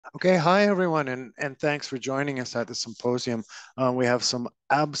Okay, hi everyone, and thanks for joining us at the symposium. We have some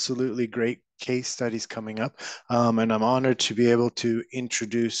absolutely great case studies coming up, and I'm honored to be able to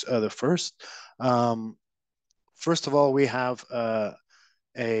introduce the first. Um, First of all, we have a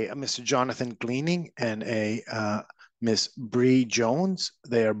Mr. Jonathan Gleaning and a Miss Bree Jones.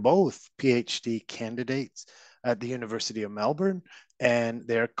 They are both PhD candidates at the University of Melbourne, and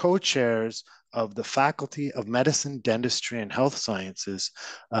they are co-chairs of the Faculty of Medicine, Dentistry and Health Sciences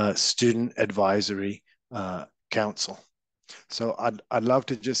Student Advisory Council. So I'd love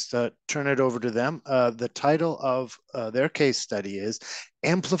to just turn it over to them. The title of their case study is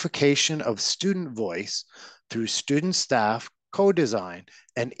Amplification of Student Voice through Student Staff Co-Design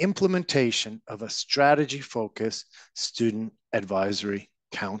and Implementation of a Strategy-Focused Student Advisory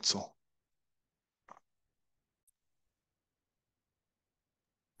Council.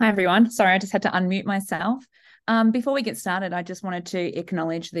 Hi, everyone. Sorry, I just had to unmute myself. Before we get started, I just wanted to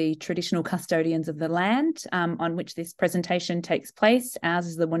acknowledge the traditional custodians of the land on which this presentation takes place. Ours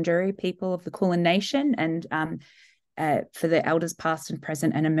is the Wurundjeri people of the Kulin Nation, and for the elders past and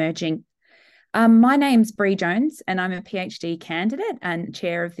present and emerging. My name's Bree Jones, and I'm a PhD candidate and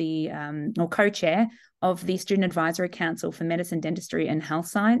chair of the, or co-chair of the Student Advisory Council for Medicine, Dentistry and Health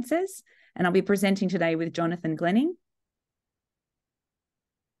Sciences. And I'll be presenting today with Jonathan Gleaning.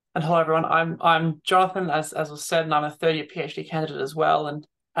 And hello, everyone. I'm Jonathan, as was said, and I'm a third-year PhD candidate as well,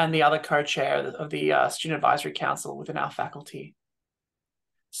 and the other co-chair of the Student Advisory Council within our faculty.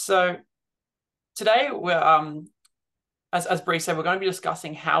 So today, we're as Bree said, we're going to be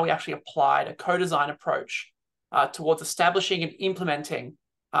discussing how we actually applied a co-design approach towards establishing and implementing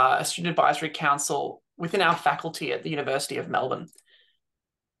a Student Advisory Council within our faculty at the University of Melbourne.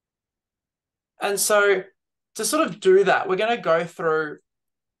 And so to sort of do that, we're going to go through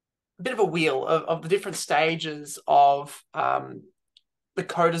a bit of a wheel of the different stages of the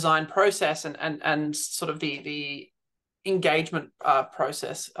co-design process and sort of the engagement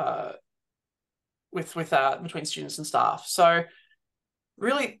process between students and staff. So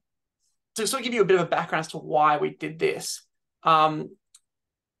really, to sort of give you a bit of a background as to why we did this,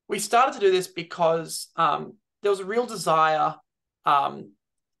 we started to do this because there was a real desire, from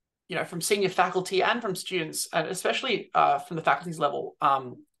senior faculty and from students, and especially from the faculty's level,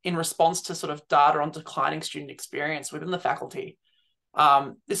 in response to sort of data on declining student experience within the faculty.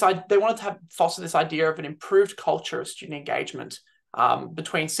 They wanted to foster this idea of an improved culture of student engagement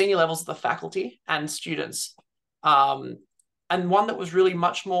between senior levels of the faculty and students, and one that was really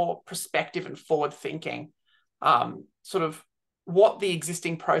much more prospective and forward-thinking. Sort of what the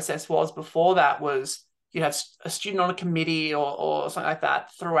existing process was before that was you'd have a student on a committee or something like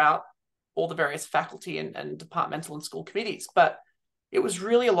that throughout all the various faculty and departmental and school committees. But it was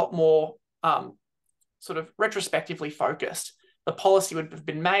really a lot more sort of retrospectively focused. The policy would have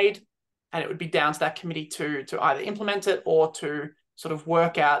been made, and it would be down to that committee to either implement it or to sort of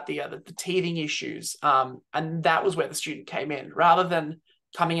work out the teething issues. And that was where the student came in, rather than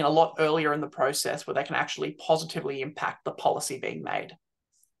coming in a lot earlier in the process where they can actually positively impact the policy being made.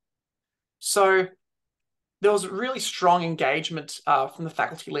 So there was really strong engagement from the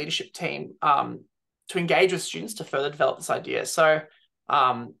faculty leadership team to engage with students to further develop this idea. So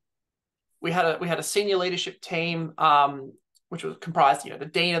we had a senior leadership team, which was comprised, the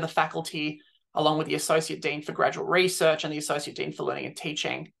dean of the faculty, along with the associate dean for graduate research and the associate dean for learning and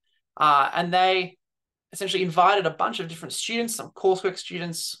teaching, and they essentially invited a bunch of different students, some coursework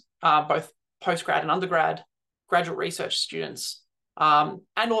students, both postgrad and undergrad, graduate research students,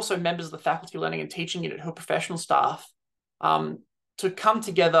 and also members of the faculty learning and teaching unit who are professional staff, to come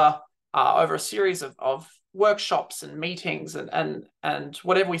together over a series of workshops and meetings and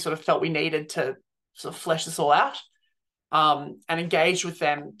whatever we sort of felt we needed to sort of flesh this all out, and engage with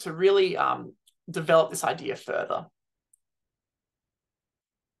them to really develop this idea further.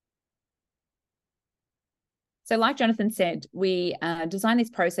 So like Jonathan said, we designed this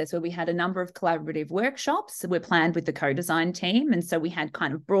process where we had a number of collaborative workshops that were planned with the co-design team. And so we had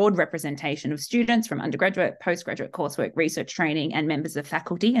kind of broad representation of students from undergraduate, postgraduate coursework, research training, and members of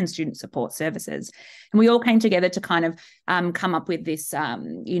faculty and student support services. And we all came together to kind of come up with this,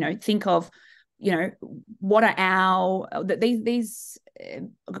 think of, what are these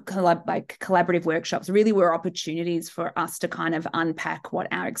collaborative workshops really were opportunities for us to kind of unpack what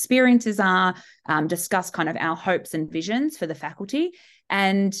our experiences are, discuss kind of our hopes and visions for the faculty,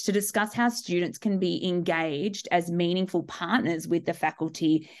 and to discuss how students can be engaged as meaningful partners with the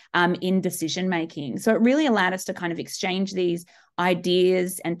faculty in decision making. So it really allowed us to kind of exchange these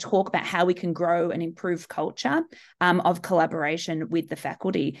ideas and talk about how we can grow and improve culture of collaboration with the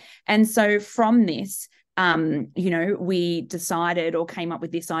faculty. And so from this, we decided or came up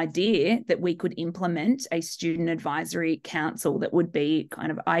with this idea that we could implement a student advisory council that would be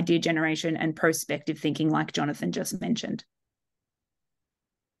kind of idea generation and prospective thinking, like Jonathan just mentioned.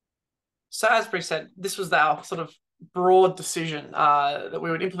 So as Bree said, this was our sort of broad decision that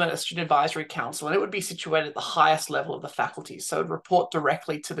we would implement a student advisory council, and it would be situated at the highest level of the faculty. So it would report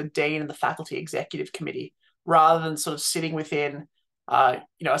directly to the dean and the faculty executive committee, rather than sort of sitting within a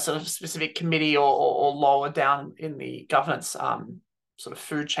sort of specific committee or lower down in the governance sort of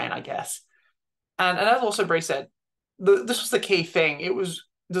food chain, I guess. And as also Bree said, this was the key thing. It was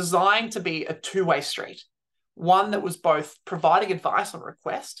designed to be a two-way street, one that was both providing advice on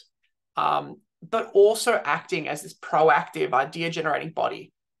request, but also acting as this proactive idea-generating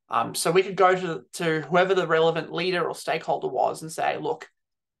body. So we could go to whoever the relevant leader or stakeholder was and say, look,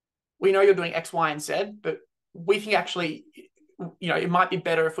 we know you're doing X, Y, and Z, but we think actually, it might be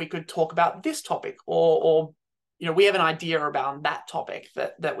better if we could talk about this topic, or we have an idea about that topic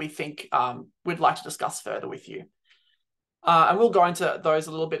that we think we'd like to discuss further with you. And we'll go into those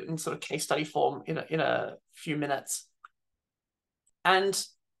a little bit in sort of case study form in a few minutes. And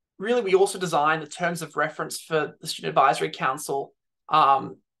really, we also designed the terms of reference for the Student Advisory Council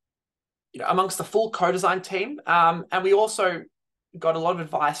amongst the full co-design team. And we also got a lot of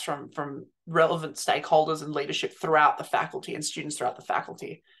advice from relevant stakeholders and leadership throughout the faculty and students throughout the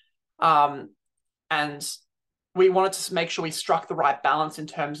faculty. And we wanted to make sure we struck the right balance in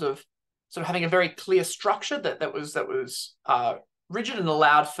terms of sort of having a very clear structure that was rigid and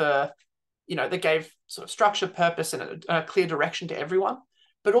allowed for, that gave sort of structure, purpose, and a clear direction to everyone,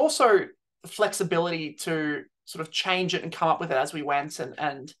 but also the flexibility to sort of change it and come up with it as we went,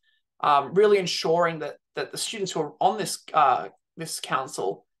 and really ensuring that the students who are on this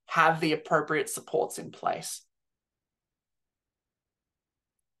council have the appropriate supports in place.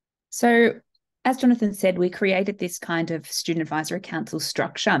 So, as Jonathan said, we created this kind of student advisory council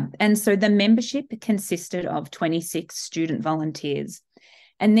structure. And so the membership consisted of 26 student volunteers.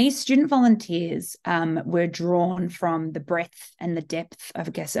 And these student volunteers were drawn from the breadth and the depth,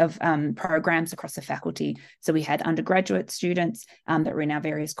 of programs across the faculty. So we had undergraduate students that were in our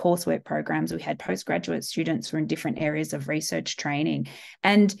various coursework programs. We had postgraduate students who were in different areas of research training.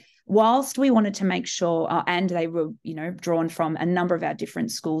 And whilst we wanted to make sure, and they were, drawn from a number of our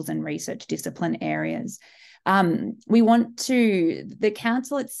different schools and research discipline areas, the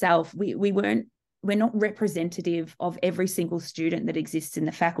council itself, we're not representative of every single student that exists in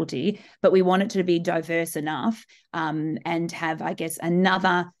the faculty, but we want it to be diverse enough and have, I guess,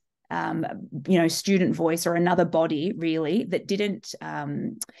 another student voice or another body really that didn't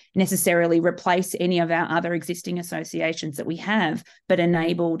necessarily replace any of our other existing associations that we have, but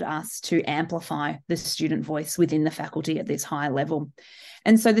enabled us to amplify the student voice within the faculty at this high level.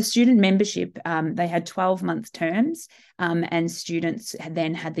 And so the student membership, they had 12-month terms, and students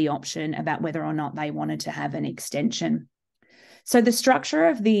then had the option about whether or not they wanted to have an extension. So the structure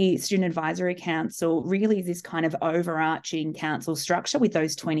of the Student Advisory Council really is this kind of overarching council structure with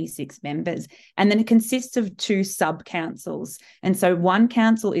those 26 members. And then it consists of 2 sub-councils. And so one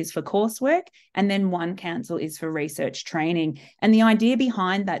council is for coursework, and then one council is for research training. And the idea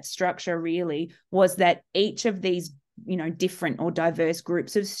behind that structure really was that each of these different or diverse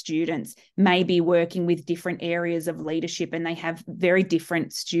groups of students may be working with different areas of leadership, and they have very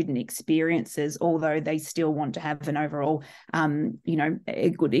different student experiences, although they still want to have an overall, a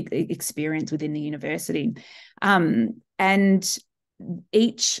good experience within the university. And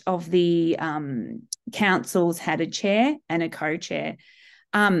each of the councils had a chair and a co-chair.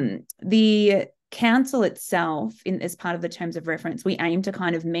 The council itself, as part of the terms of reference, we aim to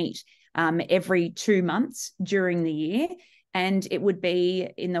kind of meet every 2 months during the year. And it would be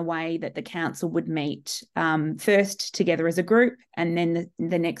in the way that the council would meet first together as a group, and then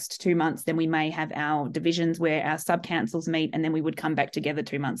the next 2 months, then we may have our divisions where our sub-councils meet, and then we would come back together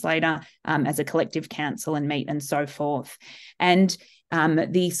 2 months later as a collective council and meet, and so forth. And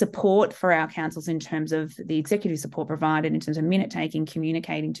the support for our councils in terms of the executive support provided in terms of minute taking,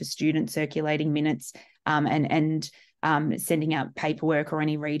 communicating to students, circulating minutes, and sending out paperwork or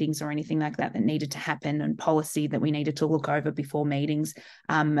any readings or anything like that needed to happen, and policy that we needed to look over before meetings,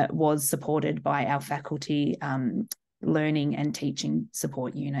 was supported by our faculty learning and teaching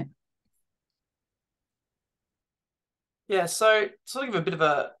support unit. Yeah, so sort of give a bit of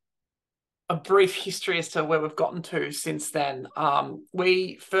a brief history as to where we've gotten to since then.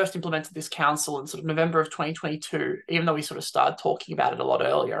 We first implemented this council in sort of November of 2022, even though we sort of started talking about it a lot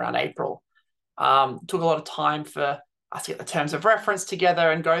earlier, around April. Took a lot of time for us to get the terms of reference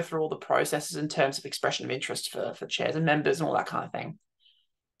together and go through all the processes in terms of expression of interest for chairs and members and all that kind of thing.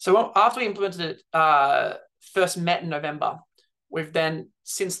 So after we implemented it, first met in November, we've then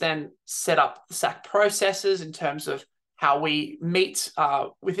since then set up the SAC processes in terms of how we meet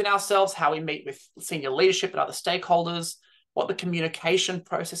within ourselves, how we meet with senior leadership and other stakeholders, what the communication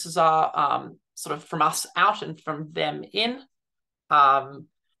processes are, sort of from us out and from them in, and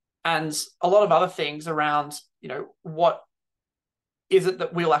a lot of other things around, what is it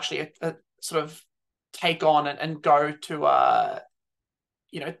that we'll actually sort of take on and go to,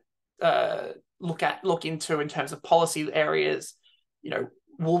 look into in terms of policy areas.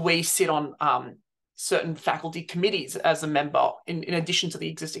 Will we sit on certain faculty committees as a member in addition to the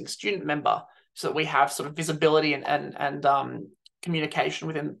existing student member, so that we have sort of visibility and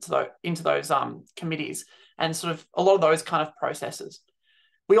communication into those committees, and sort of a lot of those kind of processes.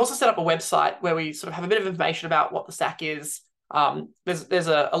 We also set up a website where we sort of have a bit of information about what the SAC is. There's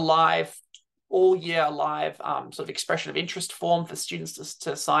a live, all year live sort of expression of interest form for students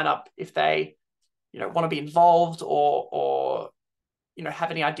to sign up if they want to be involved or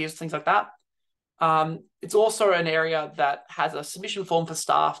have any ideas, things like that. It's also an area that has a submission form for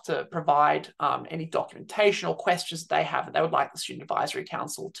staff to provide any documentation or questions that they have that they would like the Student Advisory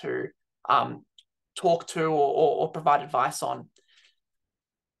Council to talk to or provide advice on.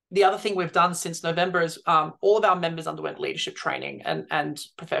 The other thing we've done since November is all of our members underwent leadership training and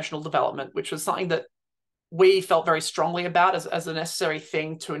professional development, which was something that we felt very strongly about as a necessary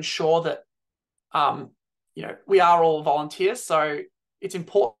thing to ensure that we are all volunteers. So it's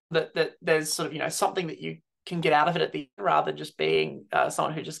important that there's sort of something that you can get out of it at the end, rather than just being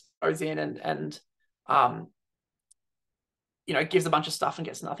someone who just goes in and gives a bunch of stuff and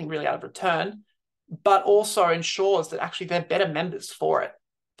gets nothing really out of return, but also ensures that actually they're better members for it.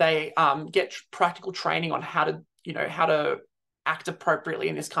 They get practical training on how to act appropriately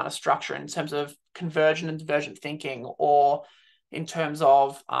in this kind of structure in terms of convergent and divergent thinking, or in terms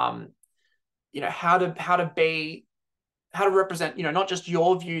of how to represent not just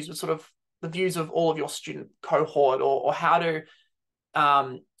your views, but sort of the views of all of your student cohort, or how to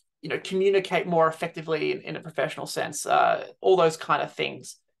communicate more effectively in a professional sense, all those kind of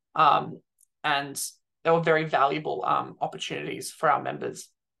things, and they were very valuable opportunities for our members.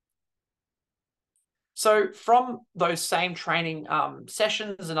 So from those same training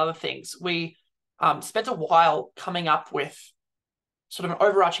sessions and other things, we spent a while coming up with sort of an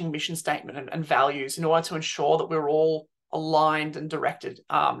overarching mission statement and values in order to ensure that we're all aligned and directed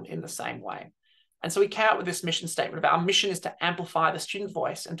in the same way. And so we came up with this mission statement of our mission is to amplify the student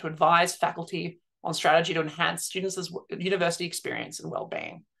voice and to advise faculty on strategy to enhance students' university experience and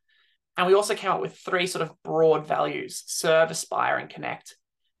well-being. And we also came up with 3 sort of broad values: serve, aspire, and connect.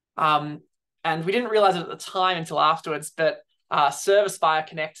 And we didn't realize it at the time until afterwards, but serve, aspire,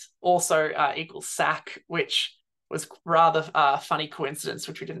 connect also equals SAC, which was rather funny coincidence,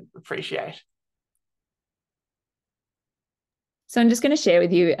 which we didn't appreciate. So I'm just going to share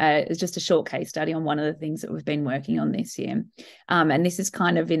with you just a short case study on one of the things that we've been working on this year. And this is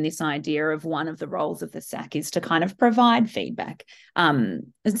kind of in this idea of one of the roles of the SAC is to kind of provide feedback.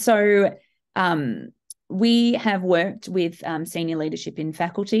 We have worked with senior leadership in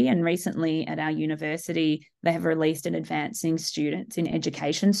faculty, and recently at our university, they have released an advancing students in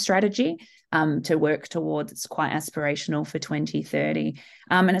education strategy to work towards. It's quite aspirational for 2030.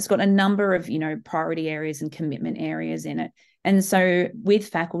 And it's got a number of, priority areas and commitment areas in it. And so with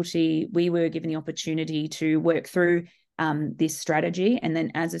faculty, we were given the opportunity to work through this strategy, and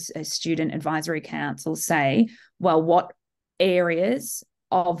then as a student advisory council say, well, what areas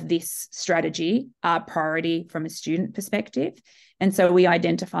of this strategy are priority from a student perspective. And so we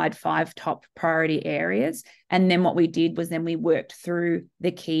identified 5 top priority areas. And then what we did was then we worked through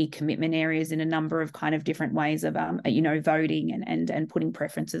the key commitment areas in a number of kind of different ways of, voting and putting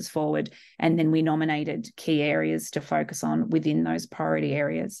preferences forward. And then we nominated key areas to focus on within those priority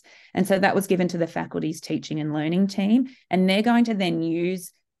areas. And so that was given to the faculty's teaching and learning team. And they're going to then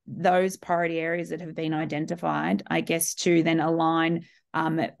use those priority areas that have been identified, I guess, to then align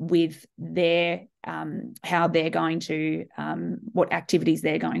with their how they're going to what activities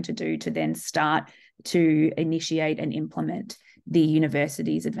they're going to do to then start to initiate and implement the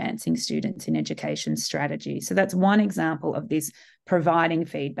university's advancing students in education strategy. So that's one example of this providing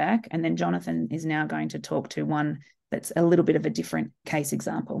feedback. And then Jonathan is now going to talk to one that's a little bit of a different case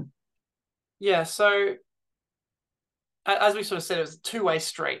example. Yeah, so as we sort of said, it was a two-way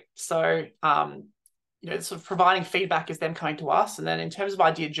street. So sort of providing feedback is them coming to us. And then in terms of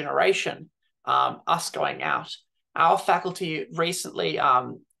idea generation, us going out, our faculty recently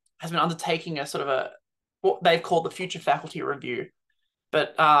has been undertaking a sort of what they've called the Future Faculty Review.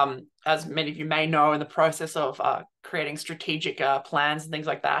 But as many of you may know, in the process of creating strategic plans and things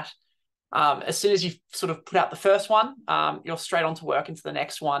like that. As soon as you sort of put out the first one, you're straight on to work into the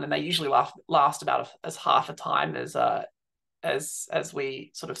next one, and they usually last about as half a time as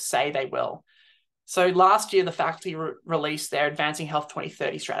we sort of say they will. So last year, the faculty released their Advancing Health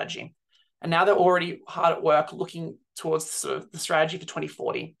 2030 strategy, and now they're already hard at work looking towards sort of the strategy for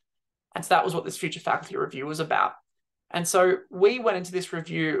 2040. And so that was what this Future Faculty Review was about. And so we went into this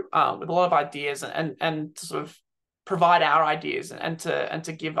review with a lot of ideas and to sort of provide our ideas and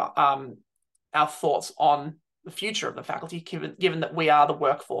to give our thoughts on the future of the faculty, given that we are the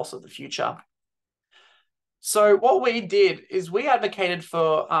workforce of the future. So what we did is we advocated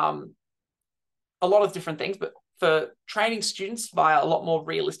for a lot of different things, but for training students via a lot more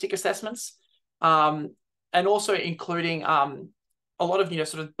realistic assessments, and also including a lot of,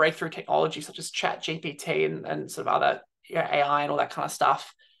 sort of breakthrough technology such as ChatGPT and sort of other AI and all that kind of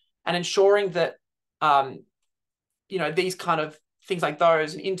stuff, and ensuring that, these kind of things like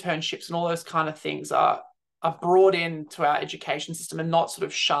those and internships and all those kind of things are brought into our education system and not sort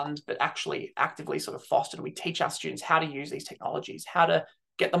of shunned, but actually actively sort of fostered. We teach our students how to use these technologies, how to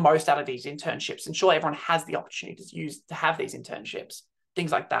get the most out of these internships, ensure everyone has the opportunity to have these internships,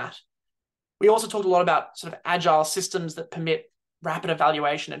 things like that. We also talked a lot about sort of agile systems that permit rapid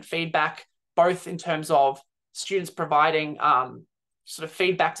evaluation and feedback, both in terms of students providing sort of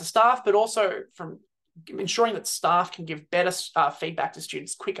feedback to staff, but also from ensuring that staff can give better feedback to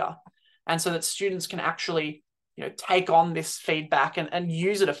students quicker. And so that students can actually, take on this feedback and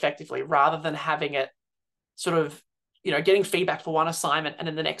use it effectively, rather than having it sort of, getting feedback for one assignment and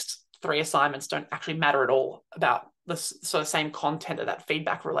then the next 3 assignments don't actually matter at all about the sort of same content that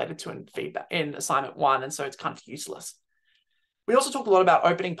feedback related to in assignment 1. And so it's kind of useless. We also talked a lot about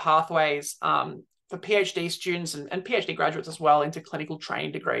opening pathways for PhD students and PhD graduates as well into clinical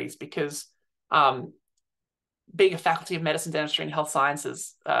training degrees, because being a faculty of medicine, dentistry and health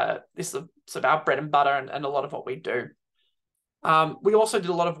sciences, this is sort of our bread and butter and a lot of what we do. We also did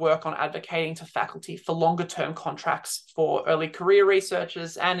a lot of work on advocating to faculty for longer term contracts for early career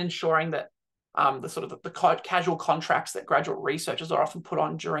researchers, and ensuring that the casual contracts that graduate researchers are often put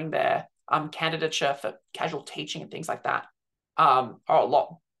on during their candidature for casual teaching and things like that have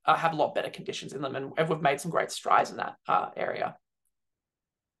a lot better conditions in them, and we've made some great strides in that area.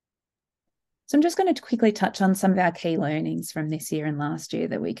 So I'm just going to quickly touch on some of our key learnings from this year and last year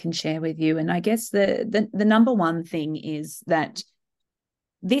that we can share with you. And I guess the number one thing is that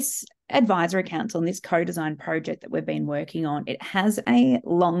this advisory council and this co-design project that we've been working on, it has a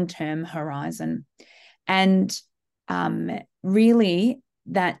long-term horizon. And really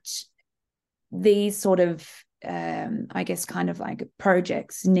that these sort of I guess kind of like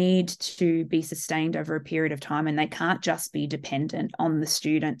projects need to be sustained over a period of time, and they can't just be dependent on the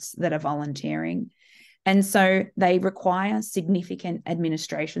students that are volunteering. And so they require significant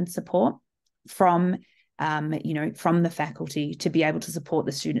administration support from from the faculty to be able to support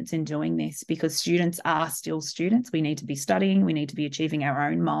the students in doing this, because students are still students. We need to be studying, we need to be achieving our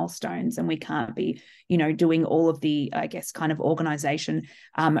own milestones, and we can't be, doing all of the, I guess, kind of organization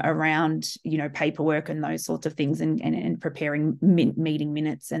around, paperwork and those sorts of things, and preparing meeting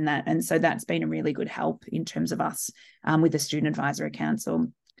minutes and that. And so that's been a really good help in terms of us with the Student Advisory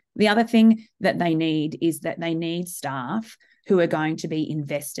Council. The other thing that they need is that they need staff who are going to be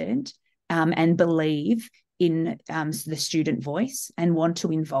invested and believe in the student voice and want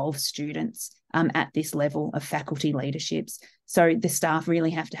to involve students at this level of faculty leaderships. So the staff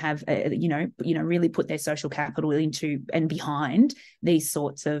really have to have, really put their social capital into and behind these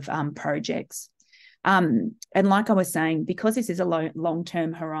sorts of projects. And like I was saying, because this is a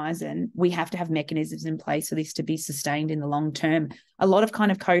long-term horizon, we have to have mechanisms in place for this to be sustained in the long term. A lot of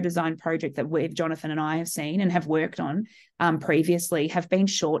kind of co-design projects that Jonathan and I have seen and have worked on previously have been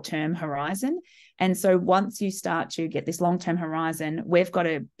short-term horizon. And so once you start to get this long-term horizon, we've got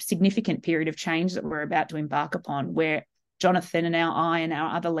a significant period of change that we're about to embark upon, where Jonathan and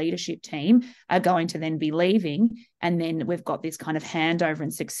our other leadership team are going to then be leaving. And then we've got this kind of handover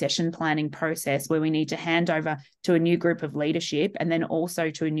and succession planning process where we need to hand over to a new group of leadership, and then also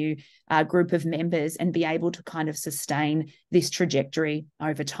to a new group of members, and be able to kind of sustain this trajectory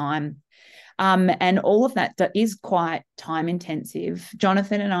over time. And all of that is quite time intensive.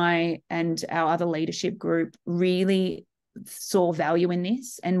 Jonathan and I and our other leadership group really saw value in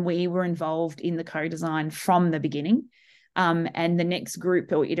this, and we were involved in the co-design from the beginning. and the next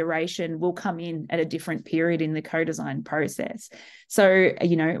group or iteration will come in at a different period in the co-design process. So,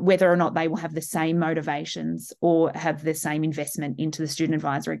 you know, whether or not they will have the same motivations or have the same investment into the Student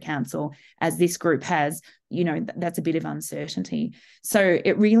Advisory Council as this group has, you know, that's a bit of uncertainty. So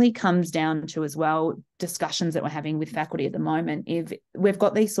it really comes down to, as well, discussions that we're having with faculty at the moment. If we've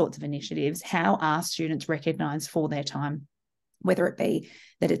got these sorts of initiatives, how are students recognised for their time? Whether it be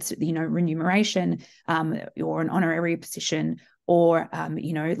that it's, you know, remuneration or an honorary position, or,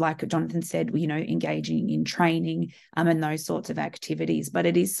 you know, like Jonathan said, you know, engaging in training and those sorts of activities. But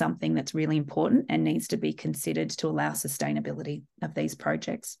it is something that's really important and needs to be considered to allow sustainability of these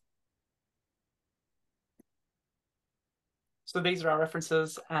projects. So these are our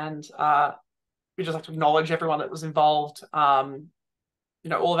references, and we just like to acknowledge everyone that was involved, you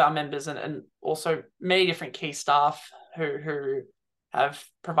know, all of our members, and also many different key staff who have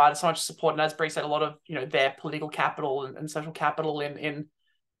provided so much support. And as Bree said, a lot of, you know, their political capital and social capital in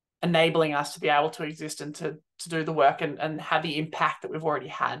enabling us to be able to exist and to do the work and have the impact that we've already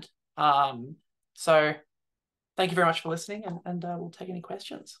had. So thank you very much for listening, and we'll take any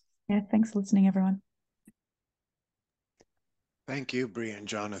questions. Yeah, thanks for listening, everyone. Thank you, Bree and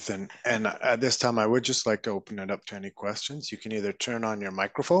Jonathan. And at this time, I would just like to open it up to any questions. You can either turn on your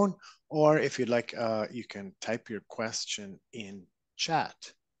microphone, or if you'd like, you can type your question in chat.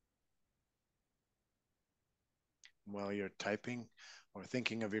 While you're typing or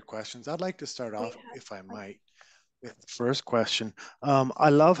thinking of your questions, I'd like to start off, if I might, with the first question. I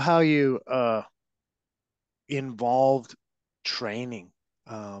love how you involved training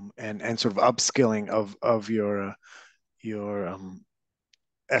and sort of upskilling of your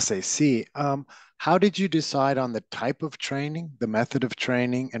SAC. How did you decide on the type of training, the method of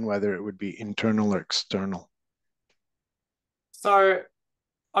training, and whether it would be internal or external? So,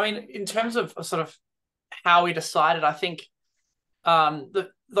 I mean, in terms of sort of how we decided, I think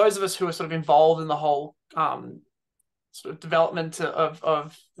those of us who are sort of involved in the whole sort of development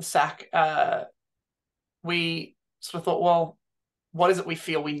of the SAC, we sort of thought, well, what is it we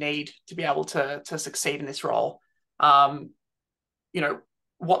feel we need to be able to succeed in this role? You know,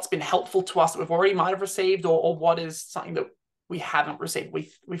 what's been helpful to us that we've already might have received, or what is something that we haven't received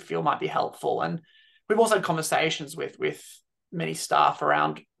we feel might be helpful. And we've also had conversations with many staff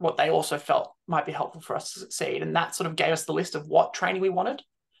around what they also felt might be helpful for us to succeed. And that sort of gave us the list of what training we wanted.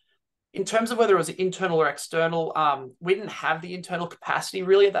 In terms of whether it was internal or external, we didn't have the internal capacity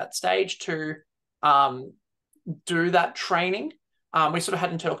really at that stage to do that training. We sort of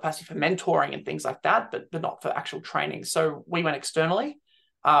had internal capacity for mentoring and things like that, but not for actual training. So we went externally.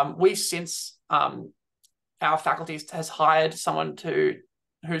 We since our faculty has hired someone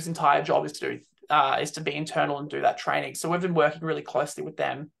whose entire job is to be internal and do that training. So we've been working really closely with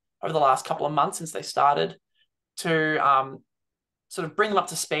them over the last couple of months since they started to sort of bring them up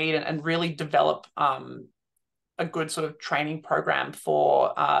to speed and really develop a good sort of training program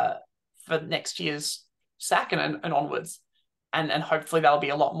for next year's SAC and onwards. And hopefully that'll be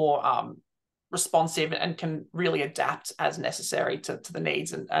a lot more responsive and can really adapt as necessary to the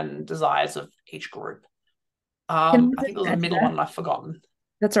needs and desires of each group. I think there was a middle one I've forgotten.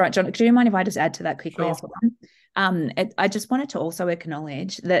 That's all right, John. Do you mind if I just add to that quickly Sure. as well? I just wanted to also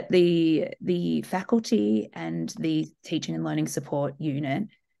acknowledge that the faculty and the teaching and learning support unit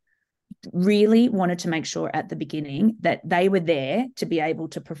really wanted to make sure at the beginning that they were there to be able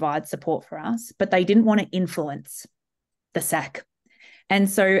to provide support for us, but they didn't want to influence the SAC. And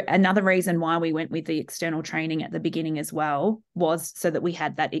so another reason why we went with the external training at the beginning as well was so that we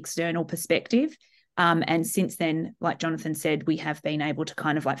had that external perspective. And since then, like Jonathan said, we have been able to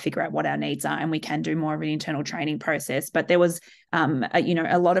kind of like figure out what our needs are, and we can do more of an internal training process. But there was,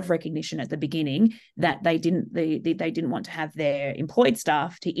 a lot of recognition at the beginning that they didn't want to have their employed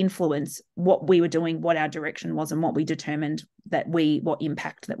staff to influence what we were doing, what our direction was, and what we determined what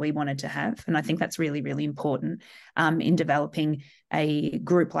impact that we wanted to have. And I think that's really, really important in developing a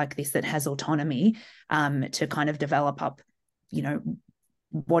group like this that has autonomy to kind of develop up,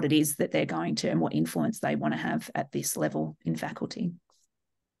 what it is that they're going to and what influence they want to have at this level in faculty.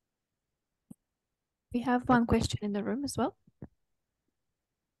 We have one question in the room as well.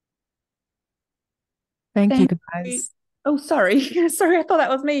 Thank you, guys. Oh, sorry. Sorry, I thought that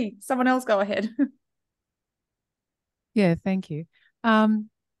was me. Someone else go ahead. Yeah, thank you.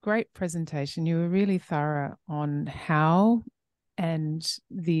 Great presentation. You were really thorough on how and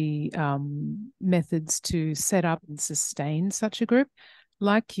the methods to set up and sustain such a group.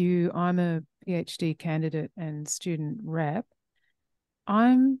 Like you, I'm a PhD candidate and student rep.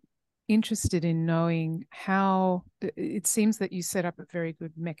 I'm interested in knowing how it seems that you set up a very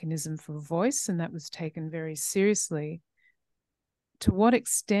good mechanism for voice, and that was taken very seriously. to what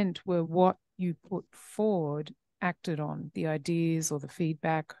extent were what you put forward acted on, the ideas or the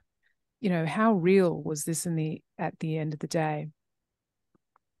feedback? How real was this at the end of the day?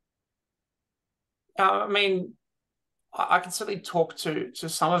 I mean, I can certainly talk to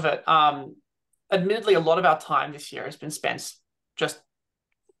some of it. Admittedly, a lot of our time this year has been spent just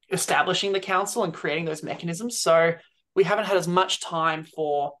establishing the council and creating those mechanisms. So we haven't had as much time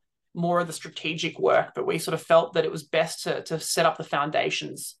for more of the strategic work, but we sort of felt that it was best to set up the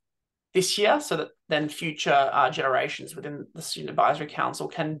foundations this year so that then future generations within the Student Advisory Council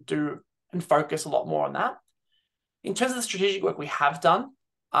can do and focus a lot more on that. In terms of the strategic work we have done,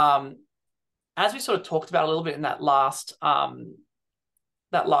 as we sort of talked about a little bit in that last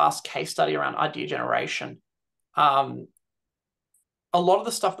case study around idea generation, a lot of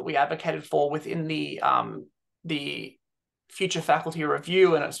the stuff that we advocated for within the future faculty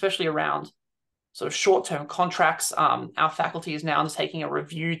review, and especially around sort of short-term contracts, our faculty is now undertaking a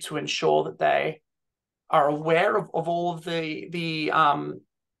review to ensure that they are aware of all of the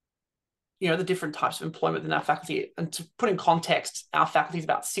different types of employment in our faculty. And to put in context, our faculty is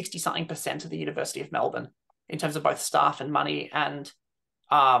about 60-something% of the University of Melbourne in terms of both staff and money. And,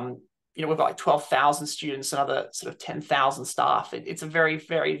 we've got like 12,000 students and other sort of 10,000 staff. It's a very,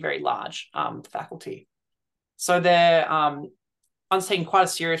 very, very large faculty. So they're undertaking quite a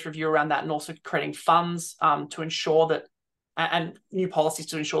serious review around that, and also creating funds to ensure that, and new policies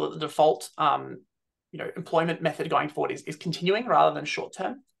to ensure that the default, employment method going forward is continuing rather than short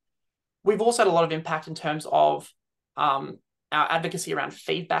term. We've also had a lot of impact in terms of our advocacy around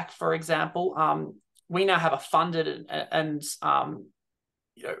feedback, for example. We now have a funded and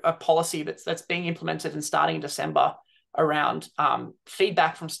a policy that's being implemented and starting in December around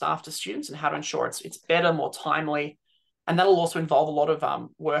feedback from staff to students and how to ensure it's better, more timely. And that'll also involve a lot of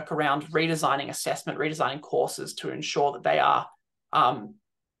work around redesigning assessment, redesigning courses to ensure that they are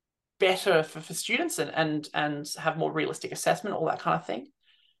better for students and have more realistic assessment, all that kind of thing.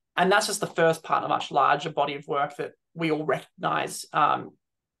 And that's just the first part of a much larger body of work that we all recognise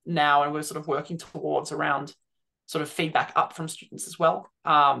now, and we're sort of working towards around sort of feedback up from students as well,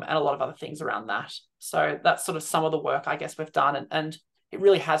 and a lot of other things around that. So that's sort of some of the work I guess we've done, and it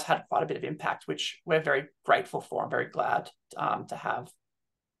really has had quite a bit of impact, which we're very grateful for. I'm very glad to have.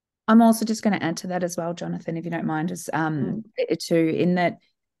 I'm also just going to add to that as well, Jonathan, if you don't mind, just in that,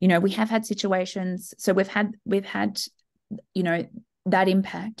 we have had situations. So we've had, that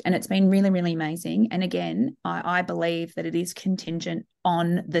impact, and it's been really, really amazing. And again, I believe that it is contingent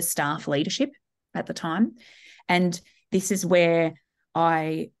on the staff leadership at the time. And this is where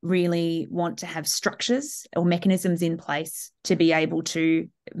I really want to have structures or mechanisms in place to be able to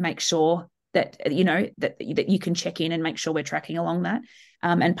make sure that, that you can check in and make sure we're tracking along that.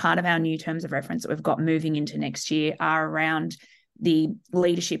 And part of our new terms of reference that we've got moving into next year are around the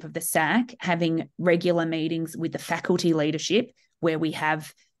leadership of the SAC having regular meetings with the faculty leadership, where we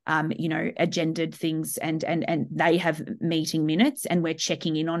have, agendaed things and they have meeting minutes, and we're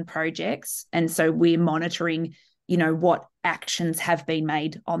checking in on projects. And so we're monitoring, what actions have been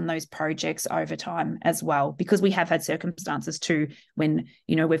made on those projects over time as well, because we have had circumstances too when,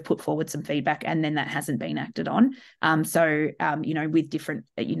 we've put forward some feedback and then that hasn't been acted on. With different,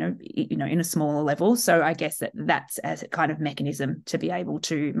 in a smaller level. So I guess that's as a kind of mechanism to be able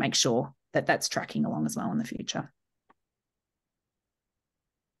to make sure that that's tracking along as well in the future.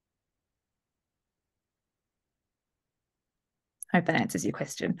 Hope that answers your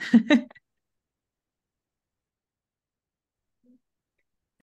question.